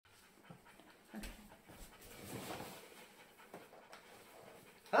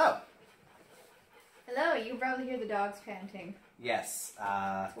probably hear the dogs panting. Yes.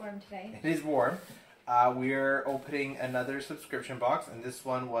 It's warm today. It is warm. We're opening another subscription box, and this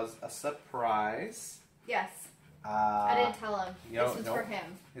one was a surprise. Yes. I didn't tell him. This one's for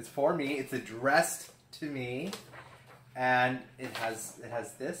him. It's for me. It's addressed to me, and it has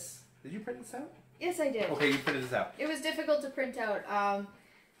this. Did you print this out? Yes, I did. Okay, you printed this out. It was difficult to print out.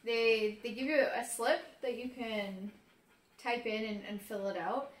 They give you a slip that you can type in and fill it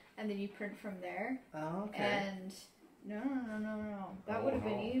out, and then you print from there. Oh, okay. And no. That would have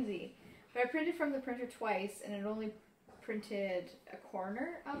been easy. But I printed from the printer twice, and it only printed a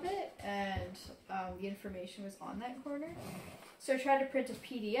corner of it, and the information was on that corner. So I tried to print a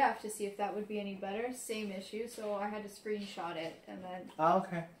PDF to see if that would be any better. Same issue, so I had to screenshot it and then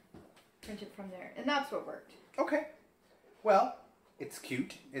print it from there. And that's what worked. Okay. Well, it's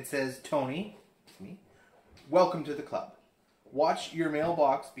cute. It says, Tony, me, welcome to the club. Watch your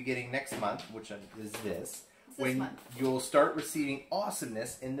mailbox beginning next month, which is this month. You'll start receiving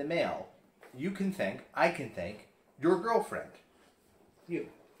awesomeness in the mail. You can thank, I can thank, your girlfriend. You.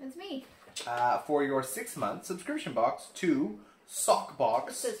 That's me. For your 6-month subscription box to Sockbox.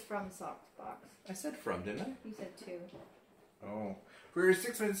 It says from Sockbox. I said from, didn't I? You said to. Oh. For your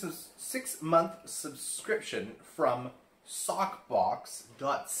 6-month subscription from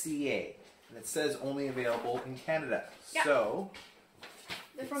Sockbox.ca. And it says only available in Canada. Yeah. So.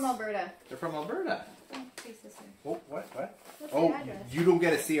 They're from Alberta. They're from Alberta. Oh, taste this one. Oh, what? What's the address? You don't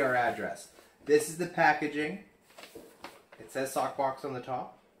get to see our address. This is the packaging. It says Sockbox on the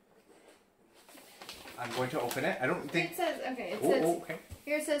top. I'm going to open it. I don't think... It says, okay, it says... okay.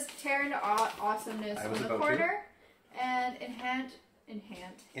 Here it says tear into awesomeness on the corner. And enhance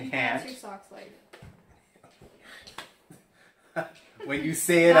your socks life. When you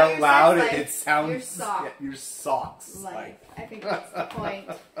say it out loud, it sounds... Your socks life. I think that's the point.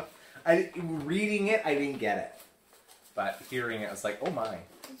 Reading it, I didn't get it. But hearing it, I was like, oh my.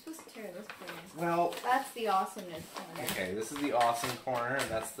 I'm supposed to tear this corner. Well... That's the awesomeness corner. Okay, this is the awesome corner, and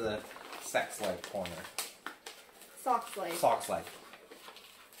that's the sex life corner. Socks life. Socks life.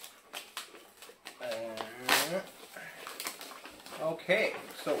 Okay,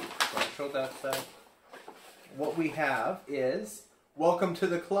 so I'll show that what we have is welcome to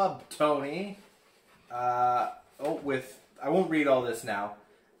the club, Tony. I won't read all this now,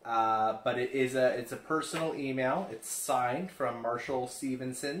 but it's a personal email. It's signed from Marshall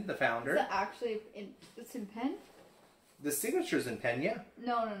Stevenson, the founder. Is it actually it's in pen? The signature's in pen, yeah.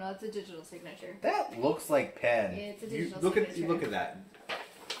 No, it's a digital signature. That looks like pen. Yeah, it's a digital signature. Look at that.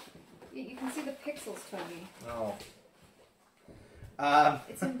 You can see the pixels, Tony. Oh.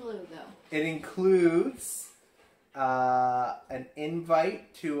 It's in blue, though. It includes an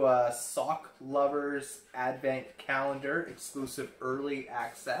invite to a Sock Lovers Advent Calendar, exclusive early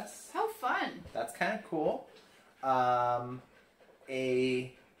access. How fun. That's kind of cool. A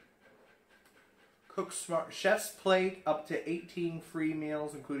Cook Smart Chef's Plate, up to 18 free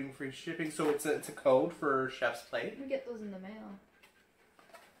meals, including free shipping. So it's a code for Chef's Plate. We get those in the mail.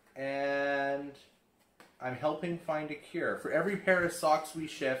 And I'm helping find a cure. For every pair of socks we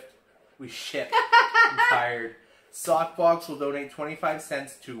ship, I'm tired. Sockbox will donate 25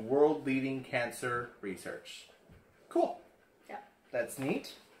 cents to world-leading cancer research. Cool. Yeah. That's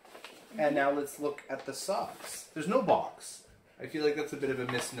neat. And now let's look at the socks. There's no box. I feel like that's a bit of a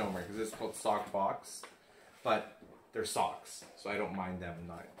misnomer because it's called Sockbox, but they're socks, so I don't mind them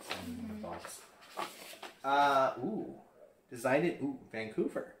not in the box. Designed in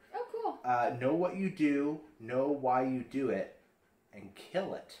Vancouver. Oh, cool. Know what you do, know why you do it, and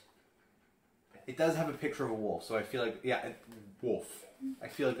kill it. It does have a picture of a wolf, so I feel like, wolf. I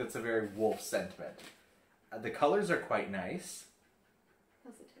feel like that's a very wolf sentiment. The colors are quite nice.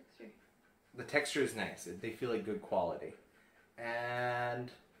 How's the texture? The texture is nice. They feel like good quality. And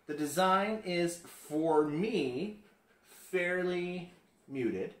the design is, for me, fairly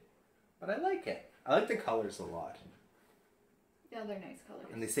muted, but I like it. I like the colors a lot. Yeah, they're nice colors.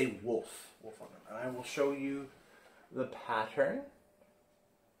 And they say wolf on them. And I will show you the pattern.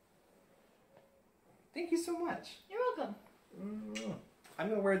 Thank you so much. You're welcome. I'm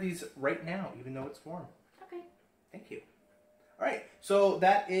going to wear these right now, even though it's warm. Okay. Thank you. All right, so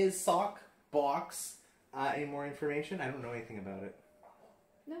that is Sockbox. Any more information? I don't know anything about it.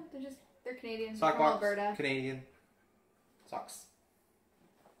 No, they're Canadian. Sockbox, from Alberta. Canadian. Socks.